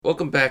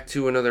Welcome back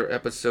to another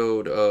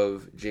episode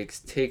of Jake's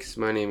Takes.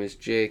 My name is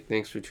Jake.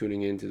 Thanks for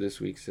tuning in to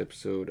this week's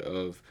episode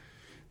of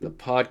the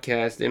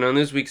podcast. And on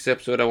this week's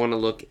episode, I want to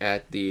look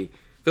at the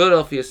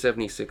Philadelphia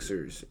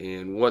 76ers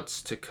and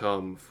what's to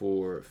come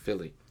for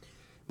Philly.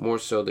 More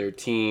so their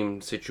team,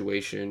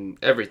 situation,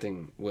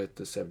 everything with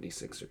the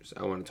 76ers.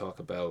 I want to talk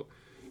about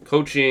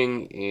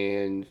coaching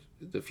and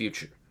the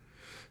future.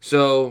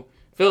 So,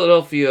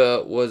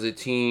 Philadelphia was a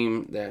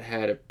team that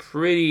had a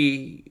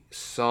pretty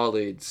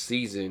solid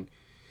season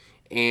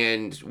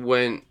and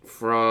went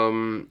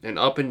from an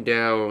up and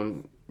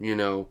down,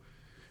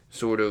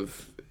 sort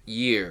of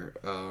year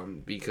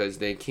because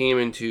they came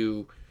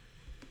into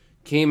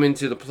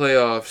the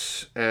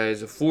playoffs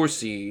as a 4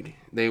 seed.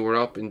 They were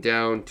up and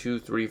down 2,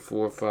 3,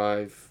 4,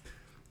 5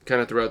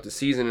 kind of throughout the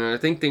season, and I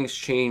think things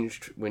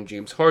changed when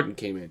James Harden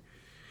came in,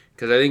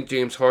 because I think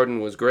James Harden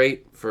was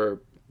great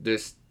for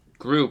this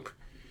group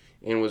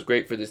and was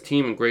great for this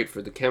team and great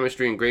for the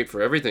chemistry and great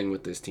for everything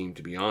with this team,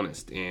 to be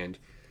honest. And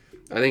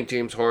I think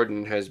James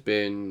Harden has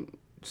been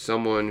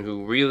someone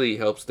who really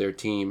helps their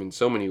team in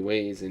so many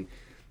ways. And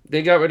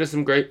they got rid of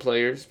some great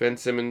players. Ben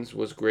Simmons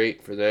was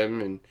great for them,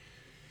 and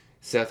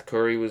Seth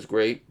Curry was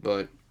great.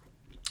 But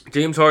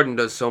James Harden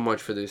does so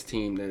much for this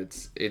team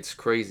that it's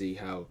crazy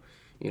how,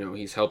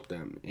 he's helped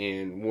them.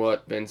 And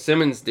what Ben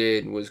Simmons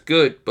did was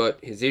good, but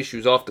his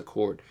issues off the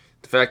court,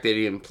 the fact that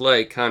he didn't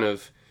play kind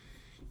of,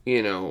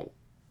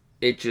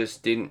 it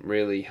just didn't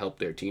really help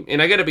their team.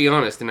 And I got to be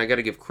honest, and I got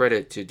to give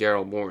credit to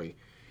Daryl Morey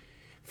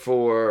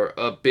for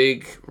a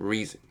big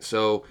reason.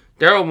 So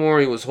Daryl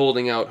Morey was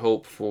holding out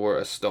hope for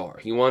a star.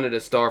 He wanted a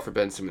star for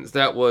Ben Simmons.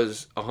 That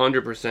was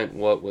 100%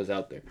 what was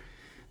out there.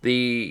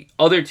 The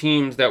other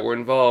teams that were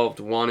involved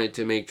wanted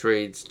to make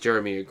trades.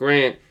 Jeremy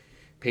Grant,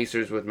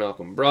 Pacers with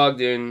Malcolm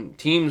Brogdon.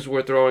 Teams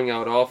were throwing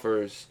out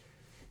offers.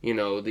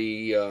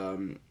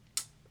 The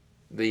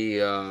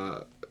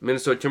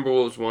Minnesota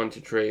Timberwolves wanted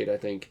to trade, I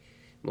think,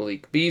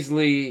 Malik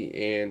Beasley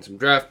and some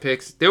draft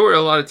picks. There were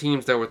a lot of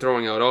teams that were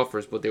throwing out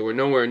offers, but they were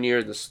nowhere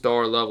near the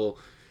star level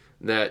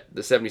that the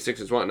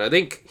 76ers want. And I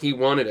think he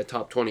wanted a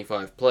top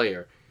 25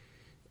 player.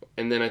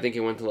 And then I think he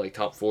went to like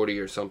top 40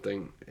 or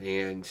something.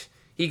 And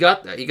he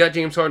got that. He got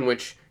James Harden,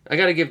 which I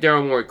got to give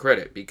Daryl Morey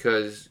credit,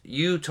 because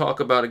you talk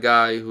about a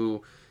guy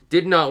who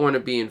did not want to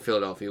be in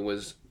Philadelphia,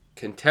 was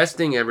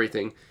contesting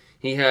everything.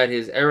 He had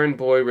his errand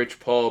boy, Rich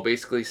Paul,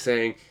 basically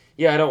saying,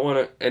 I don't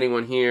want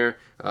anyone here.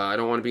 I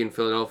don't want to be in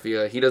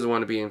Philadelphia. He doesn't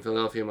want to be in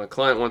Philadelphia. My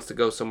client wants to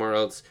go somewhere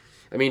else.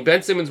 I mean,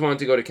 Ben Simmons wanted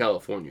to go to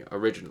California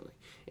originally.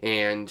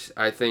 And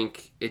I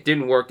think it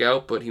didn't work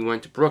out, but he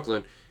went to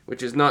Brooklyn,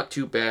 which is not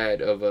too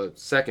bad of a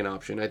second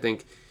option. I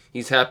think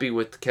he's happy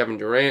with Kevin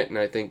Durant, and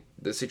I think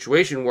the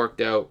situation worked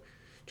out.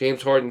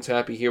 James Harden's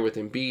happy here with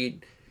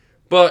Embiid.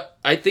 But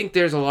I think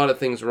there's a lot of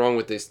things wrong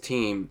with this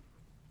team.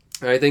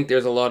 And I think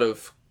there's a lot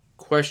of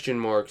question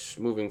marks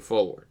moving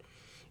forward.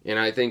 And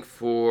I think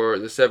for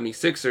the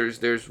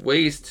 76ers, there's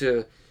ways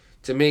to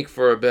make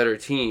for a better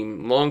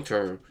team long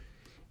term.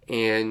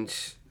 And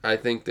I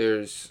think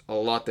there's a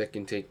lot that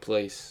can take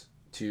place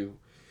to,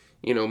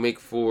 make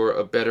for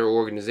a better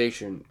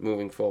organization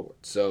moving forward.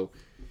 So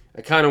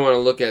I kind of want to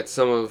look at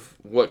some of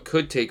what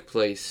could take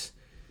place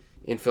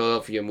in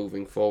Philadelphia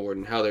moving forward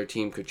and how their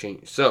team could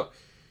change. So,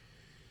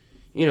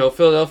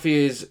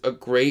 Philadelphia is a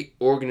great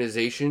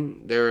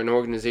organization. They're an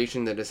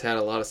organization that has had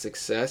a lot of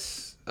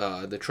success.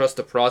 The trust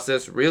the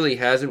process really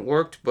hasn't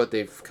worked, but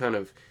they've kind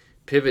of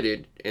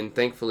pivoted, and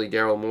thankfully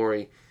Daryl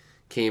Morey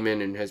came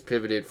in and has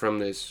pivoted from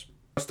this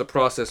trust the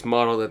process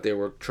model that they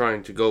were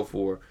trying to go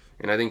for.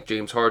 And I think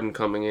James Harden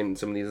coming in and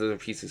some of these other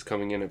pieces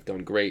coming in have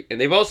done great.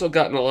 And they've also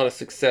gotten a lot of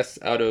success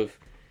out of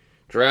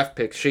draft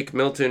picks. Shake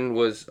Milton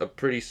was a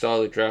pretty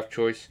solid draft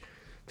choice.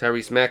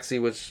 Tyrese Maxey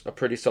was a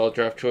pretty solid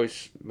draft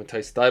choice.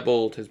 Matisse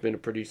Thybulle has been a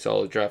pretty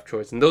solid draft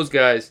choice. And those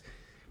guys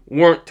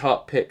weren't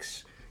top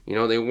picks.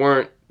 They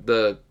weren't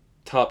the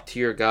top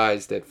tier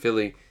guys that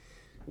Philly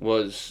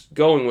was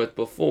going with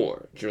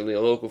before.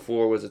 Jahlil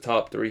Okafor was a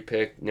top 3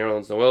 pick.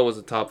 Nerlens Noel was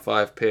a top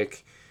 5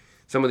 pick.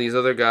 Some of these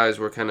other guys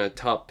were kind of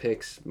top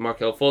picks.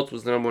 Markelle Fultz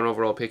was the number 1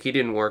 overall pick. He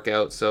didn't work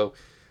out. So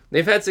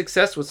they've had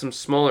success with some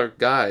smaller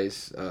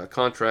guys,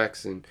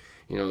 contracts, and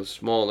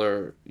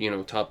smaller,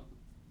 top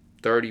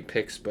 30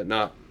 picks, but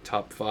not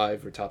top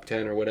 5 or top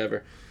 10 or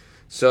whatever.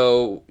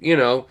 So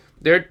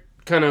they're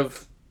kind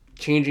of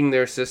changing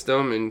their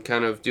system and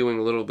kind of doing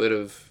a little bit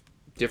of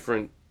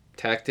different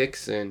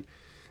tactics, and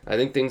I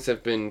think things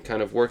have been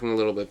kind of working a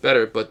little bit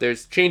better, but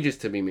there's changes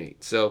to be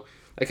made. So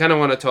I kind of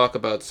want to talk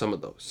about some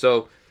of those.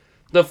 So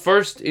the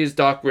first is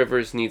Doc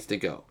Rivers needs to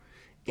go.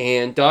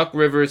 And Doc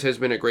Rivers has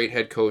been a great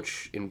head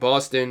coach in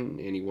Boston,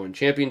 and he won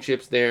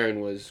championships there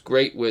and was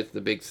great with the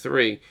Big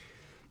Three.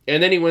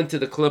 And then he went to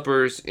the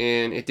Clippers,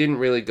 and it didn't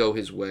really go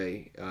his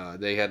way.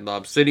 They had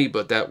Lob City,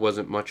 but that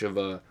wasn't much of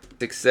a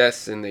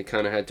success, and they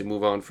kind of had to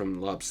move on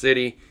from Lob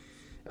City,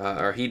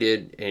 or he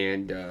did,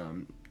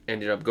 and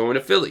ended up going to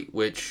Philly,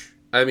 which,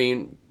 I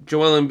mean,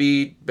 Joel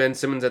Embiid, Ben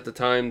Simmons at the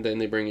time, then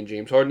they bring in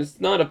James Harden.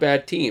 It's not a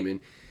bad team,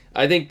 and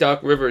I think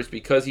Doc Rivers,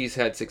 because he's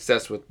had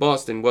success with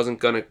Boston, wasn't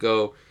going to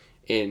go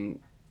and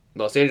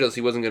Los Angeles,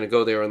 he wasn't going to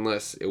go there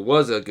unless it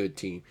was a good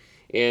team.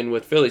 And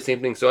with Philly,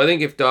 same thing. So I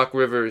think if Doc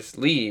Rivers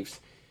leaves,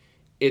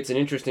 it's an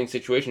interesting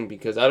situation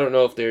because I don't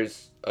know if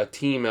there's a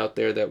team out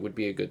there that would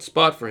be a good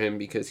spot for him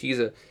because he's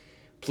a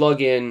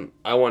plug-in.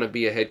 I want to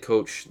be a head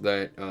coach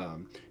that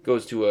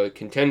goes to a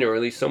contender, or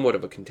at least somewhat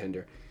of a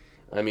contender.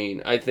 I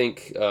mean, I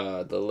think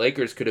the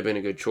Lakers could have been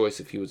a good choice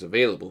if he was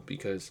available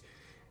because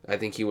I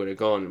think he would have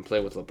gone and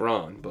played with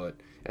LeBron. But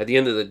at the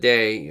end of the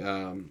day,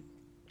 I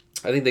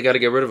think they got to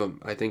get rid of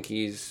him. I think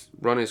he's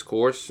run his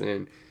course,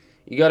 and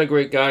you got a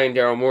great guy in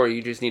Daryl Morey.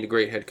 You just need a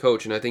great head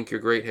coach, and I think your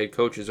great head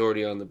coach is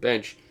already on the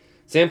bench.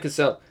 Sam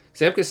Cassell.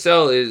 Sam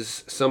Cassell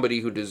is somebody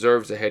who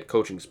deserves a head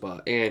coaching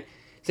spot, and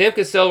Sam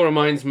Cassell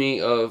reminds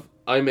me of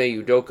Ime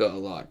Udoka a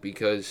lot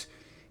because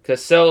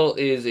Cassell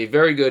is a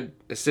very good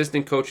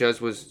assistant coach,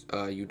 as was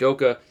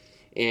Udoka,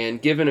 and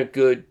given a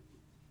good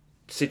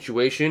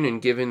situation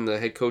and given the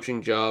head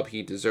coaching job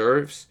he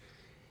deserves,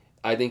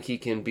 I think he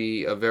can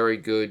be a very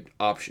good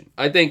option.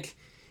 I think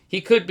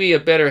he could be a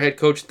better head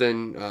coach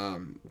than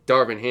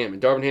Darvin Ham,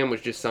 and Darvin Ham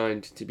was just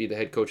signed to be the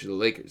head coach of the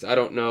Lakers. I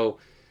don't know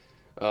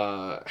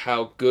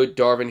how good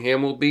Darvin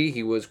Ham will be.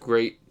 He was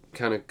great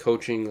kind of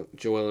coaching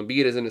Joel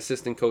Embiid as an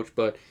assistant coach,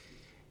 but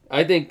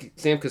I think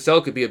Sam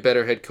Cassell could be a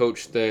better head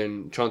coach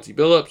than Chauncey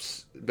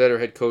Billups, better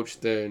head coach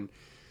than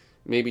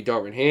maybe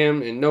Darvin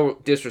Ham, and no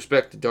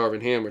disrespect to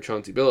Darvin Ham or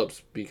Chauncey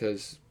Billups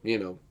because,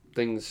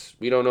 things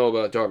we don't know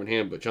about Darvin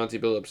Ham, but Chauncey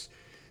Billups,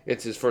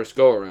 it's his first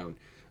go-around.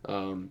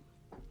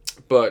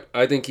 But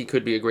I think he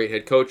could be a great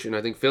head coach, and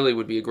I think Philly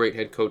would be a great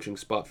head coaching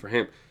spot for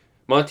him.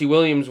 Monty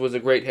Williams was a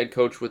great head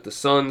coach with the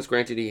Suns.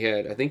 Granted,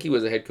 I think he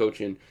was a head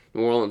coach in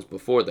New Orleans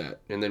before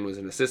that, and then was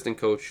an assistant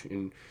coach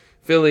in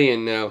Philly,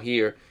 and now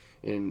here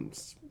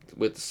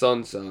with the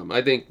Suns.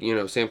 I think,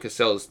 Sam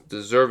Cassell is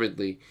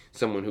deservedly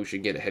someone who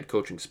should get a head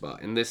coaching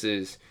spot, and this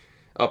is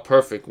a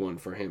perfect one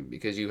for him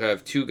because you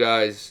have two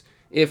guys,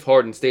 if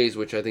Harden stays,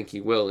 which I think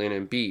he will,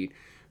 and Embiid,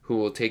 who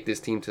will take this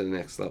team to the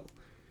next level.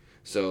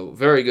 So,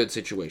 very good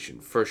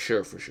situation, for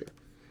sure.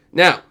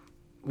 Now,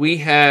 we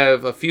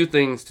have a few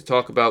things to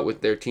talk about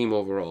with their team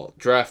overall.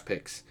 Draft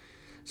picks.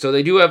 So,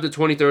 they do have the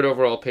 23rd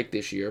overall pick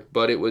this year,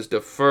 but it was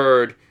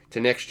deferred to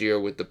next year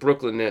with the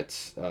Brooklyn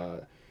Nets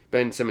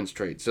Ben Simmons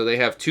trade. So, they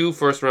have 2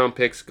 first-round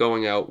picks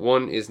going out.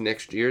 One is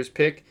next year's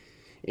pick,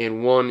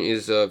 and one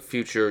is a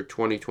future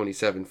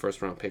 2027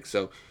 first-round pick.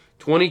 So,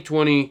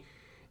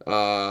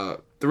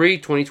 2023,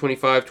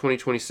 2025,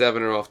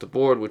 2027 are off the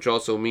board, which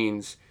also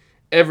means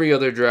every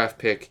other draft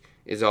pick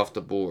is off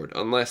the board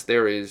unless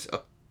there is a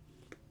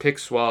pick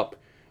swap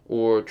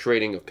or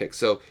trading of picks.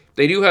 So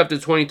they do have the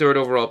 23rd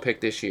overall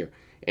pick this year,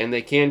 and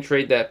they can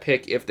trade that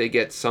pick if they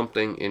get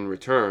something in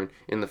return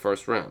in the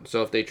first round.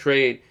 So if they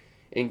trade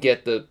and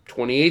get the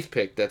 28th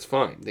pick, that's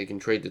fine. They can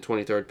trade the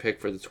 23rd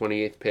pick for the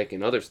 28th pick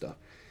and other stuff.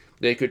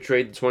 They could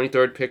trade the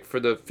 23rd pick for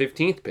the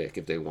 15th pick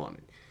if they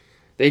wanted.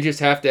 They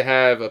just have to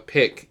have a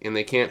pick, and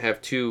they can't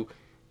have 2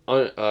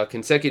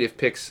 consecutive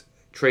picks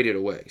traded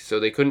away. So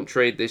they couldn't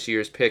trade this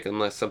year's pick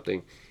unless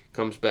something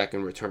comes back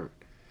in return.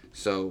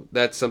 So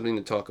that's something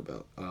to talk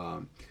about.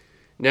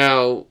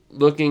 Now,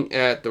 looking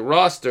at the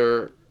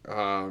roster,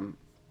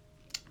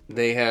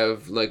 they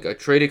have like a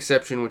trade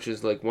exception, which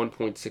is like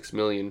 $1.6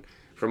 million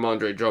from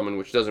Andre Drummond,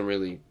 which doesn't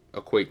really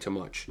equate to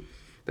much.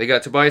 They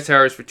got Tobias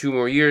Harris for 2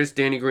 more years,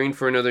 Danny Green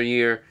for another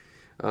year.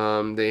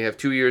 They have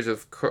 2 years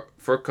of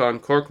Furkan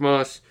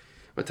Korkmaz.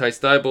 Matisse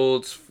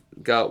Thybulle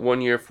got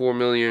 1 year, $4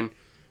 million.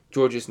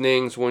 Georges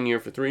Nings, 1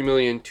 year for $3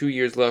 million. 2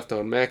 years left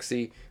on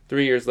Maxey.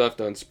 3 years left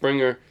on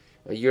Springer.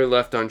 A year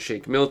left on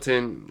Shake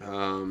Milton.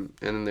 And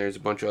then there's a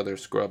bunch of other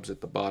scrubs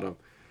at the bottom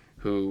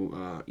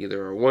who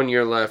either are 1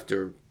 year left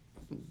or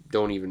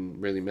don't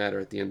even really matter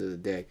at the end of the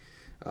day.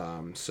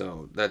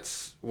 So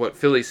that's what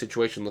Philly's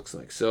situation looks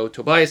like. So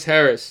Tobias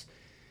Harris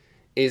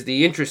is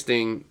the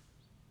interesting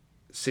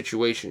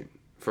situation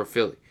for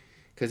Philly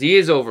because he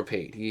is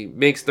overpaid. He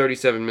makes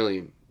 $37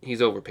 million.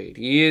 He's overpaid.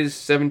 He is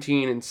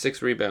 17 and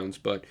 6 rebounds,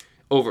 but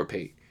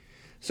overpaid.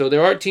 So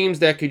there are teams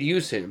that could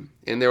use him,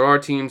 and there are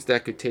teams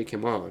that could take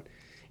him on.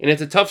 And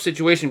it's a tough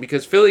situation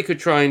because Philly could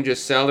try and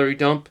just salary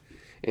dump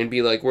and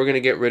be like, we're going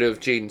to get rid of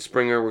Jaden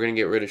Springer, we're going to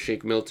get rid of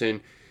Shake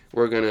Milton,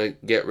 we're going to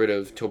get rid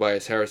of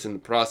Tobias Harris in the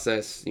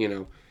process.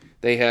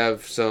 They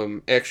have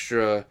some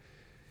extra.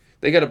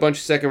 They got a bunch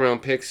of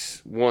second-round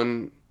picks,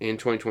 one in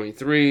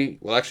 2023.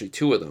 Well, actually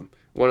 2 of them.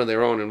 One of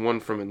their own and one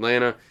from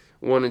Atlanta.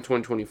 One in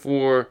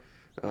 2024.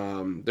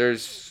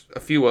 There's a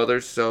few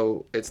others,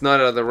 so it's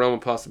not out of the realm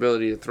of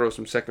possibility to throw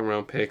some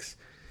second-round picks,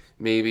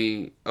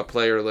 maybe a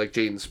player like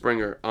Jaden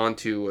Springer,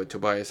 onto a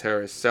Tobias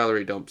Harris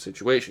salary dump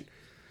situation.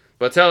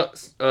 But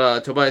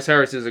Tobias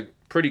Harris is a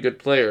pretty good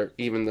player,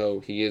 even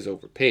though he is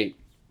overpaid.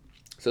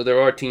 So there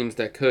are teams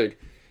that could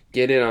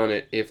get in on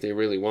it if they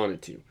really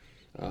wanted to.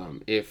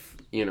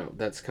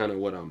 That's kind of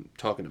what I'm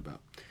talking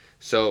about.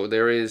 So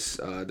there is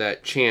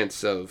that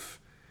chance of,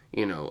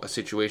 a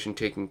situation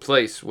taking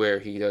place where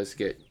he does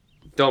get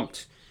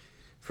dumped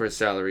for his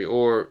salary,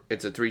 or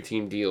it's a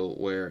 3-team deal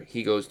where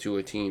he goes to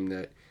a team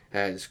that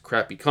has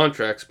crappy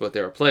contracts, but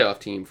they're a playoff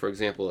team, for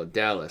example, a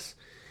Dallas,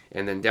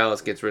 and then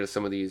Dallas gets rid of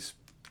some of these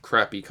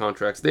crappy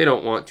contracts. They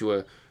don't want to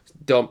a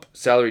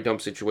salary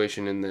dump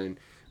situation, and then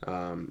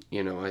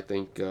I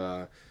think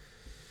there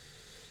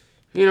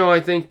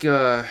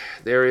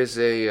is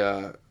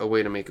a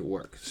way to make it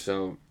work.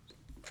 So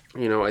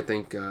I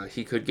think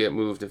he could get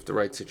moved if the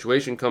right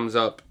situation comes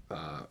up,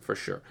 for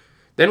sure.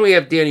 Then we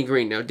have Danny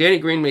Green. Now Danny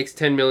Green makes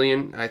 $10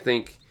 million. I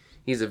think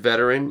he's a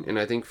veteran, and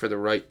I think for the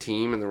right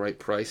team and the right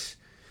price,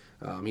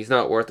 he's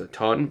not worth a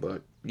ton,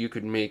 but you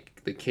could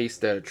make the case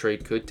that a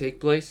trade could take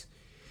place.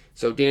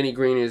 So Danny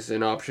Green is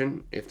an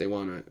option if they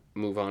want to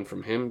move on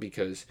from him,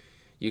 because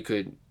you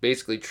could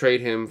basically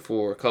trade him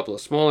for a couple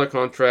of smaller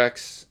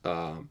contracts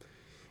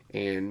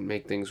and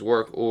make things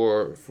work,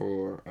 or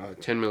for a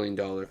 $10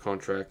 million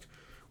contract,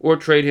 or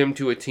trade him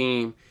to a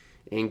team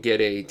and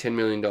get a $10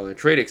 million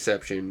trade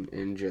exception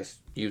and just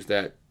use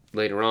that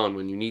later on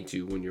when you need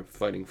to, when you're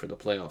fighting for the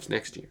playoffs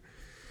next year.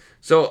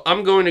 So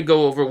I'm going to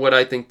go over what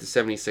I think the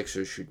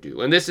 76ers should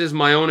do. And this is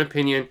my own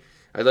opinion.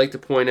 I'd like to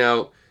point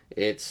out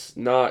it's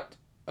not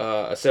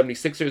a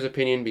 76ers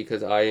opinion,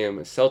 because I am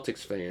a Celtics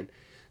fan.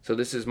 So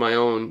this is my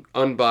own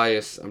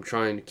unbiased, I'm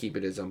trying to keep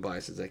it as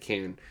unbiased as I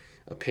can,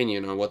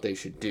 opinion on what they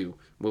should do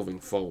moving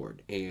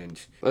forward.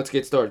 And let's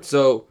get started.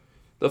 So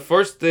the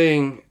first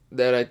thing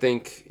that I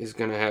think is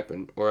going to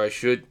happen, or I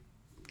should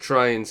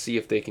try and see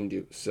if they can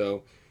do,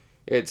 so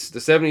it's the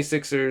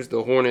 76ers,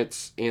 the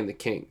Hornets, and the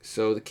Kings.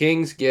 So the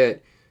Kings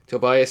get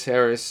Tobias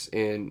Harris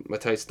and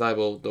Matisse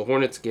Thybulle. The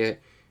Hornets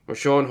get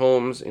Richaun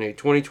Holmes in a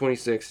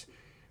 2026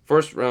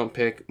 first-round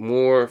pick,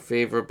 more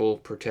favorable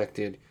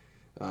protected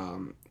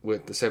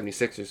with the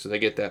 76ers, so they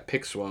get that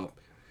pick swap.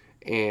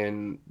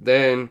 And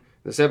then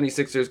the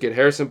 76ers get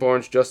Harrison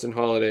Barnes, Justin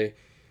Holiday,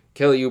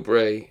 Kelly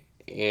Oubre,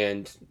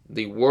 and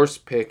the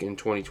worst pick in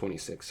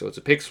 2026. So it's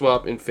a pick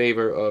swap in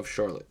favor of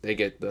Charlotte. They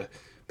get the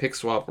pick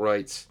swap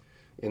rights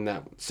in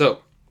that one. So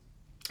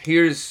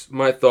here's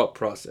my thought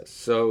process.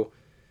 So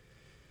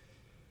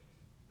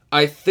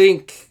I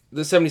think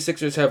the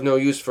 76ers have no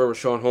use for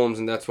Richaun Holmes,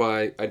 and that's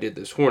why I did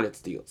this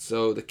Hornets deal.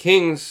 So the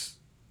Kings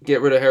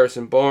get rid of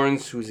Harrison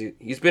Barnes,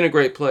 he's been a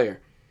great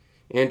player,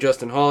 and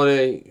Justin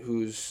Holiday,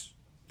 who's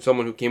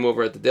someone who came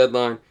over at the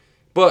deadline.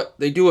 But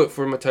they do it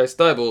for Matisse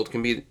Thybulle,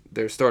 can be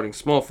their starting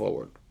small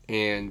forward,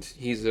 and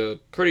he's a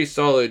pretty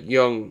solid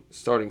young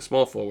starting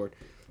small forward.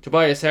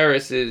 Tobias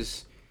Harris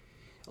is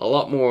a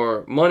lot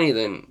more money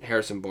than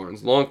Harrison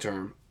Barnes long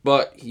term,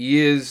 but he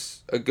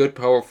is a good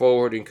power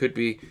forward and could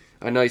be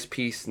a nice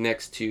piece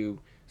next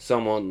to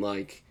someone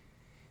like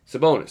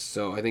Sabonis.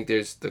 So I think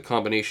there's the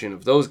combination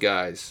of those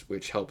guys,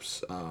 which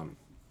helps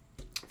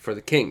for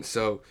the Kings.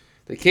 So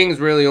the Kings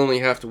really only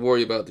have to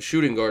worry about the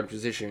shooting guard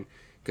position,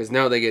 because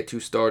now they get two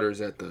starters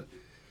at the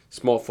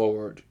small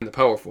forward and the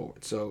power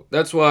forward. So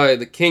that's why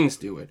the Kings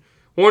do it.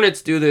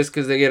 Hornets do this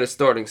because they get a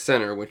starting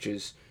center, which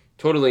is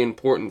totally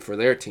important for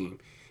their team.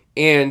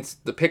 And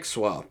the pick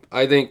swap.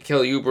 I think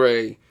Kelly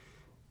Oubre,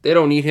 they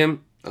don't need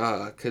him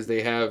because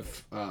they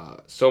have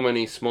so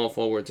many small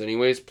forwards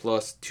anyways,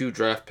 plus 2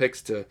 draft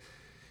picks to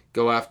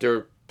go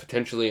after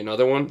potentially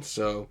another one.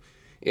 So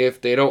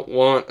if they don't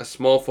want a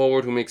small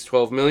forward who makes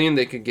 $12 million,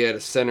 they could get a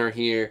center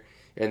here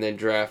and then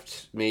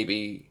draft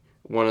maybe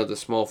one of the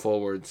small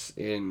forwards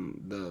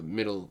in the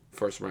middle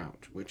first round,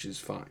 which is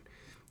fine.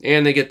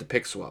 And they get the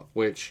pick swap,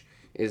 which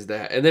is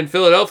that. And then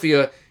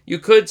Philadelphia, you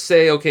could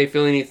say, okay,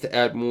 Philly needs to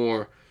add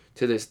more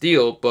to this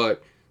deal,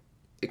 but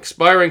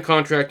expiring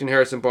contract in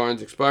Harrison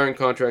Barnes, expiring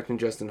contract in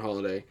Justin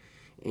Holiday,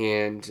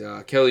 and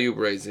Kelly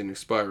Oubre is an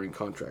expiring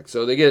contract.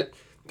 So they get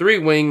 3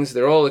 wings,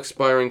 they're all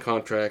expiring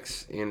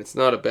contracts, and it's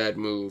not a bad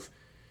move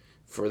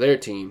for their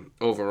team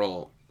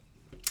overall.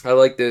 I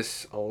like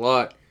this a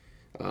lot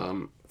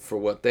for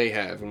what they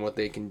have and what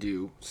they can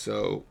do.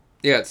 So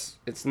yeah,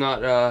 it's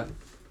not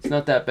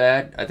that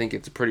bad. I think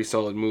it's a pretty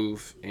solid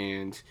move,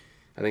 and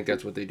I think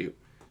that's what they do.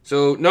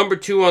 So number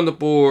 2 on the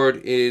board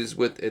is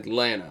with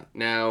Atlanta.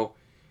 Now,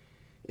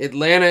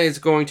 Atlanta is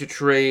going to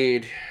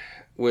trade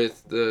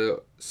with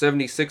the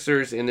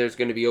 76ers, and there's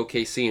going to be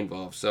OKC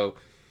involved. So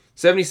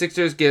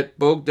 76ers get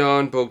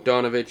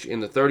Bogdanovich in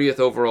the 30th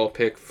overall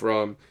pick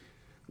from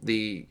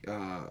the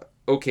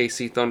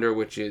OKC Thunder,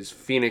 which is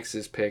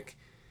Phoenix's pick.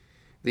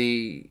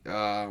 The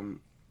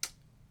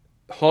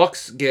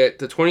Hawks get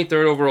the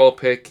 23rd overall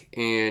pick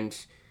and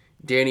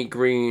Danny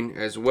Green,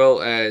 as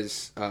well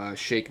as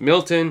Shake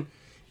Milton.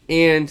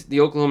 And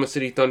the Oklahoma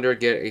City Thunder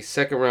get a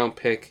second-round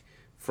pick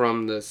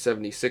from the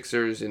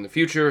 76ers in the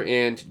future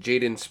and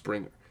Jaden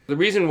Springer. The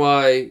reason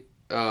why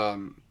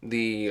the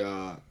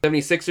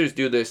 76ers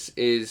do this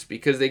is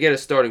because they get a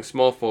starting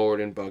small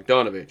forward in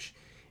Bogdanovich.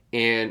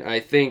 And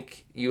I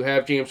think you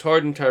have James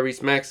Harden,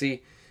 Tyrese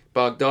Maxey,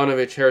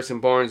 Bogdanovich,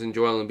 Harrison Barnes, and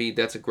Joel Embiid.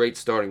 That's a great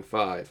starting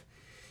 5.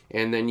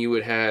 And then you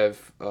would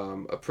have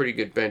a pretty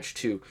good bench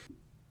too.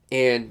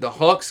 And the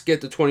Hawks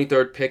get the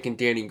 23rd pick in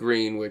Danny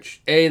Green,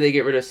 which, A, they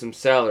get rid of some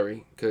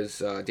salary because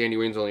Danny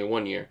Green's only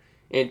 1 year.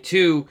 And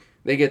 2,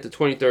 they get the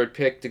 23rd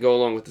pick to go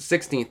along with the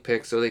 16th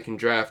pick so they can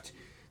draft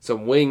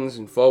some wings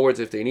and forwards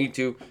if they need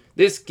to.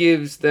 This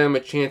gives them a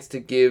chance to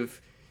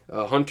give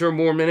Hunter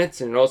more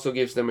minutes, and it also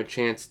gives them a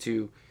chance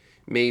to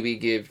maybe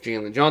give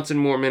Jalen Johnson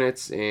more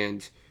minutes,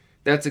 and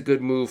that's a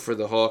good move for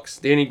the Hawks.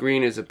 Danny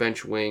Green is a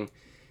bench wing,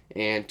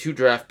 and 2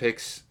 draft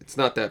picks. It's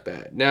not that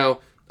bad. Now,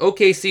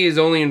 OKC is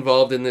only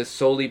involved in this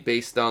solely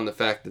based on the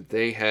fact that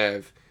they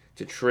have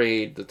to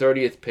trade the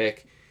 30th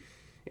pick.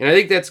 And I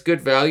think that's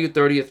good value,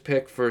 30th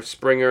pick for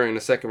Springer and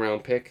a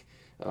second-round pick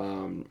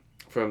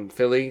from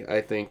Philly.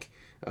 I think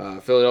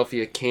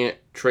Philadelphia can't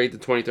trade the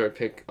 23rd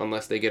pick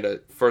unless they get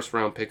a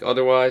first-round pick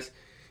otherwise.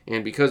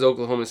 And because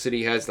Oklahoma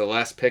City has the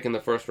last pick in the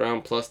first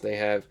round, plus they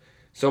have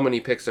so many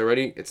picks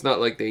already, it's not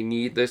like they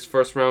need this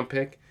first-round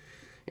pick.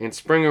 And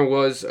Springer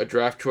was a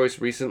draft choice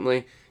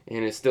recently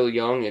and is still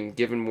young, and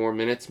given more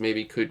minutes,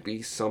 maybe could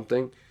be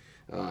something.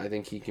 I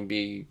think he can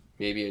be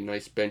maybe a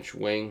nice bench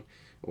wing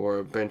or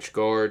a bench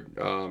guard.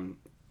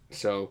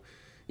 So,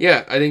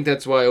 yeah, I think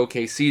that's why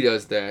OKC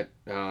does that,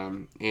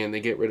 and they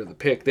get rid of the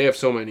pick. They have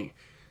so many,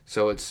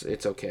 so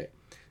it's okay.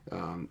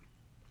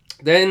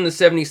 Then the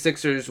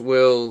 76ers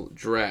will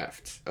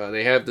draft.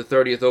 They have the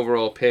 30th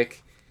overall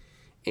pick,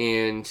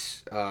 and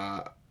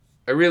I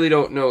really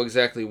don't know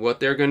exactly what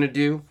they're going to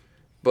do,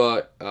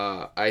 but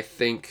I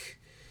think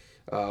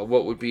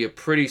what would be a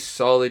pretty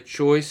solid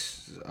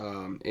choice,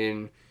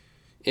 in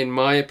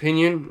my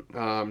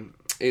opinion,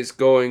 is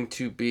going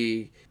to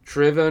be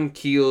Trevon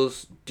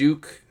Keels,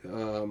 Duke,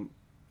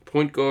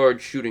 point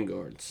guard, shooting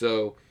guard.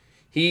 So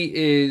he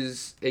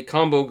is a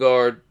combo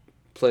guard,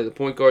 play the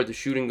point guard, the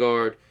shooting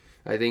guard.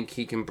 I think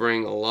he can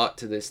bring a lot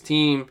to this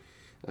team.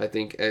 I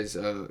think as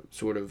a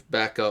sort of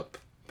backup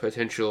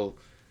potential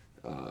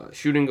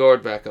shooting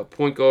guard, backup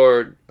point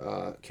guard,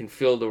 can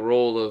fill the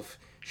role of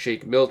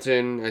Shake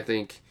Milton. I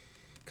think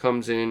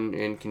comes in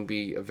and can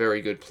be a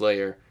very good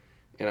player.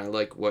 And I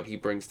like what he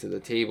brings to the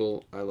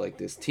table. I like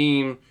this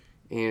team,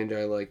 and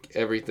I like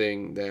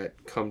everything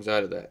that comes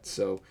out of that.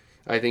 So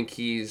I think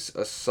he's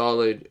a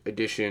solid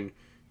addition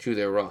to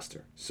their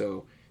roster.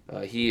 So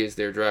he is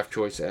their draft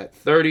choice at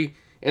 30.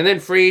 And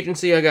then free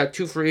agency, I got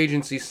 2 free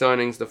agency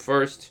signings. The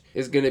first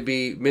is going to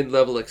be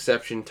mid-level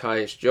exception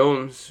Tyus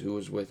Jones, who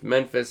was with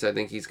Memphis. I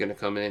think he's going to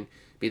come in,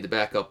 be the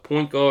backup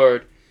point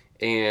guard,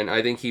 and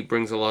I think he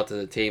brings a lot to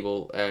the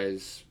table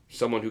as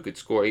someone who could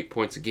score 8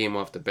 points a game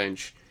off the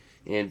bench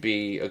and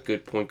be a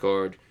good point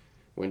guard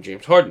when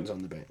James Harden's on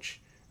the bench.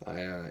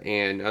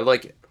 And I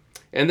like it.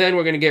 And then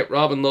we're going to get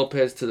Robin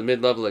Lopez to the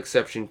mid-level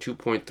exception,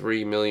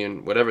 $2.3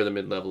 million, whatever the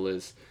mid-level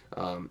is.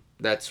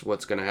 That's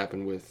what's going to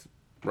happen with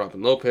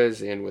Robin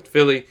Lopez and with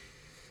Philly.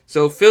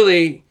 So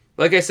Philly,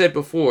 like I said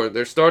before,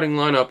 their starting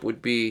lineup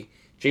would be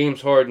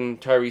James Harden,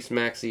 Tyrese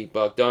Maxey,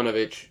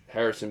 Bogdanovich,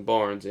 Harrison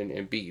Barnes, and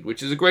Embiid,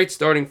 which is a great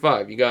starting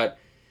 5. You got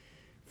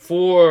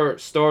 4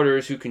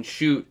 starters who can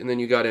shoot, and then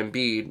you got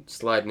Embiid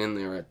sliding in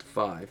there at the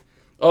 5.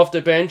 Off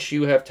the bench,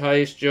 you have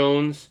Tyus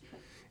Jones,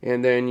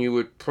 and then you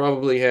would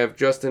probably have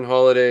Justin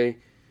Holiday,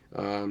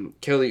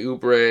 Kelly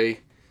Oubre,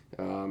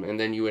 and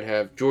then you would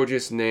have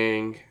Georges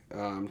Niang,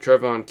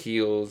 Trevon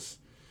Keels,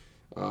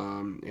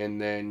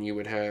 and then you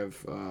would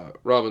have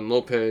Robin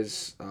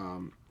Lopez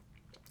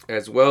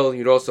as well.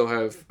 You'd also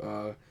have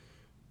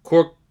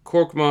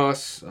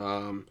Korkmaz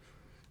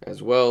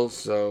as well.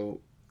 So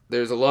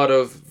there's a lot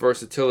of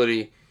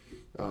versatility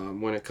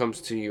when it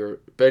comes to your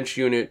bench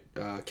unit.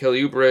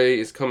 Kelly Oubre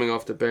is coming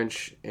off the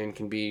bench and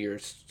can be your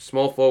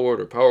small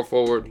forward or power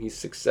forward. He's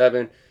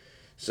 6'7".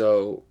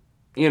 So,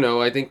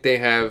 I think they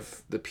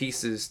have the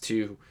pieces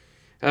to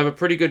have a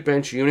pretty good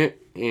bench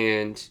unit,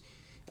 and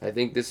I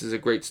think this is a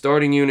great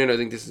starting unit. I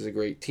think this is a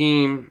great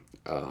team.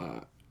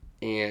 I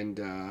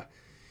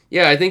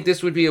think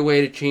this would be a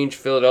way to change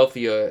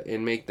Philadelphia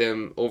and make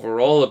them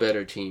overall a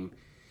better team.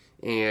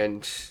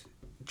 And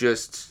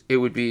just, it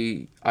would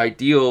be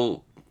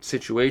ideal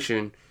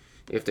situation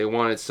if they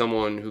wanted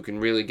someone who can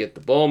really get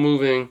the ball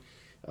moving,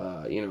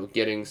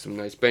 getting some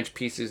nice bench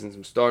pieces and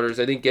some starters.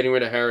 I think getting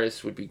rid of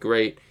Harris would be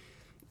great.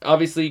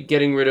 Obviously,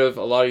 getting rid of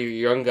a lot of your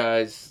young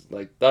guys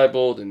like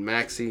Diebold and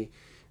Maxey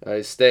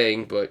is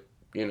staying, but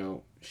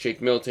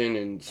Shake Milton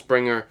and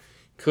Springer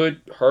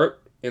could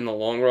hurt in the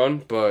long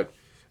run, but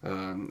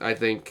I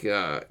think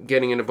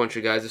getting in a bunch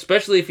of guys,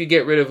 especially if you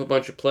get rid of a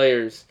bunch of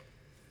players,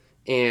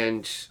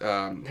 and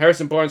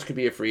Harrison Barnes could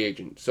be a free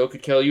agent. So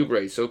could Kelly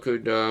Oubre. So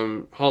could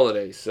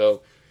Holiday.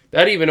 So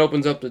that even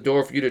opens up the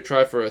door for you to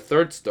try for a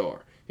third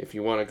star if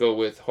you want to go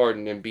with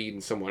Harden, Embiid,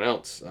 and someone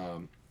else.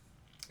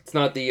 It's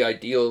not the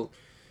ideal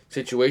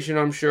situation,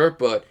 I'm sure,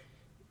 but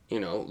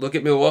look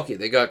at Milwaukee.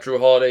 They got Drew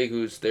Holiday,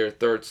 who's their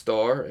third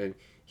star, and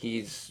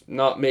he's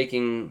not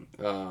making,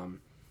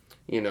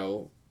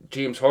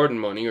 James Harden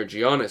money or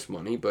Giannis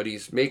money, but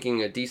he's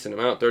making a decent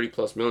amount,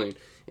 30+ million,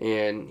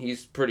 and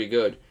he's pretty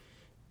good.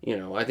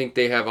 I think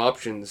they have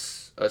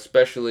options,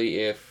 especially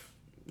if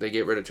they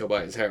get rid of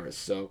Tobias Harris.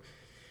 So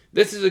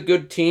this is a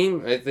good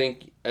team. I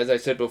think, as I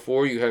said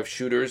before, you have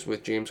shooters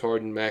with James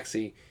Harden,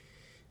 Maxey,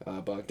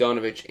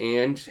 Bogdanovich,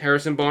 and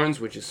Harrison Barnes,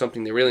 which is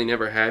something they really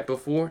never had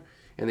before.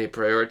 And they're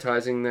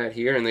prioritizing that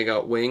here. And they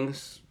got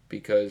wings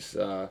because,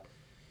 I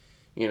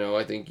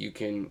think you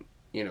can,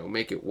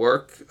 make it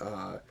work.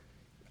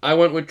 I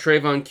went with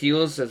Trevon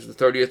Keels as the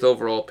 30th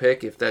overall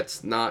pick. If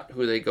that's not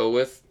who they go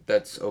with,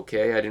 that's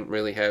okay. I didn't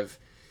really have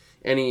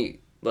any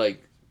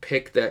like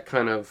pick that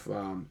kind of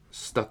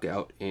stuck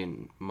out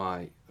in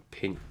my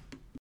opinion.